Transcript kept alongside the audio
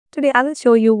today I will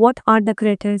show you what are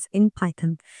decorators in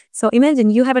Python. So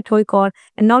imagine you have a toy car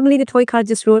and normally the toy car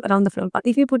just rolls around the floor. But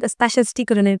if you put a special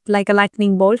sticker in it like a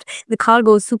lightning bolt, the car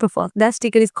goes super fast. That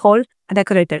sticker is called a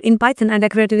decorator. In Python, a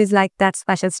decorator is like that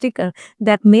special sticker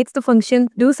that makes the function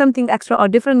do something extra or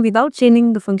different without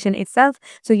changing the function itself.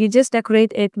 So you just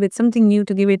decorate it with something new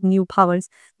to give it new powers.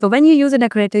 So when you use a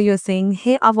decorator, you're saying,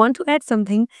 hey, I want to add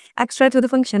something extra to the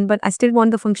function, but I still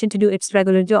want the function to do its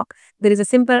regular job. There is a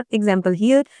simple example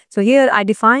here. So here I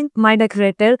define my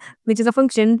decorator, which is a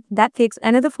function that takes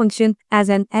another function as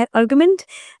an argument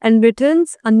and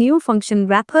returns a new function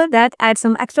wrapper that adds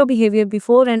some extra behavior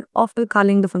before and after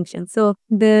calling the function. So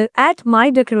the add my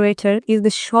decorator is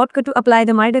the shortcut to apply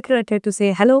the my decorator to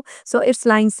say hello. So it's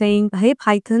line saying, hey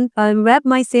Python, wrap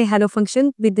my say hello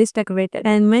function with this decorator.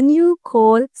 And when you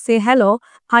call say hello,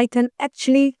 Python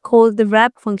actually calls the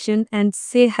wrap function and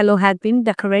say hello had been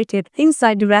decorated.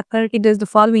 Inside the wrapper, it does the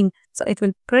following. So it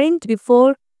will print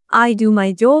before I do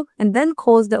my job and then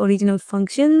calls the original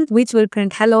function which will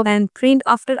print hello and print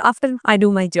after I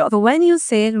do my job. So when you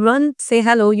say run say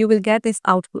hello, you will get this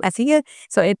output as here.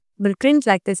 So it will print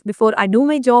like this: before I do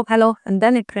my job hello, and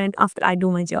then it print after I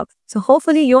do my job. So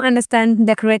hopefully you understand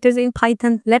decorators in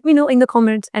Python. Let me know in the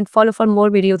comments and follow for more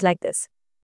videos like this.